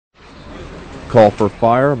Call for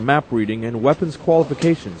fire, map reading, and weapons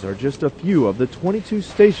qualifications are just a few of the 22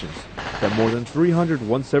 stations that more than 300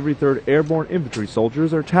 173rd Airborne infantry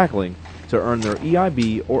soldiers are tackling to earn their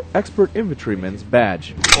EIB or Expert Infantryman's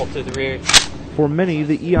badge. Pull to the rear. For many,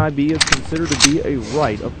 the EIB is considered to be a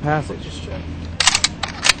rite of passage.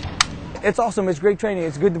 It's awesome. It's great training.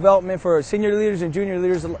 It's good development for senior leaders and junior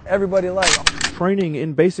leaders, everybody alike. Training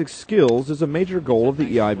in basic skills is a major goal of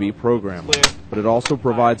the EIB program, but it also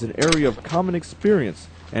provides an area of common experience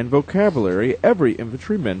and vocabulary every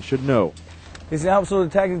infantryman should know. It's absolutely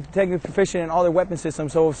technically proficient in all their weapon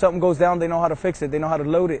systems, so if something goes down, they know how to fix it, they know how to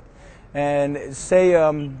load it. And say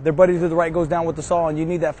their buddy to the right goes down with the saw and you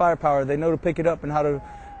need that firepower, they know to pick it up and how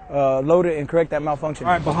to load it and correct that malfunction.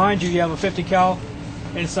 All right, behind you have a 50 cal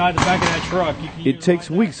inside the back of that truck. It takes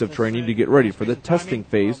weeks of training to get ready for the testing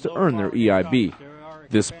phase to earn their EIB.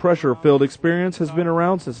 This pressure-filled experience has been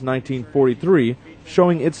around since 1943,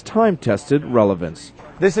 showing its time-tested relevance.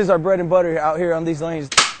 This is our bread and butter out here on these lanes.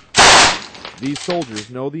 These soldiers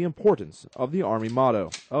know the importance of the Army motto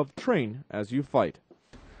of train as you fight.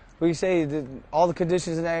 We say that all the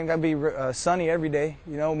conditions in that ain't gotta be sunny every day,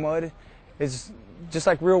 you know, mud. It's just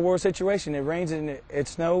like real world situation. It rains and it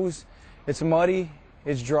snows, it's muddy,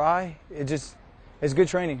 it's dry, it's good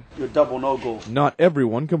training. You're double no-go. Not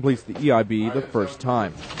everyone completes the EIB the first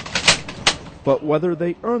time. But whether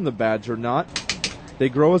they earn the badge or not, they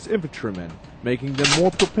grow as infantrymen, making them more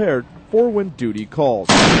prepared for when duty calls.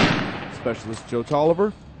 Specialist Joe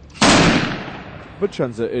Tolliver,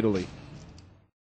 Vicenza, Italy.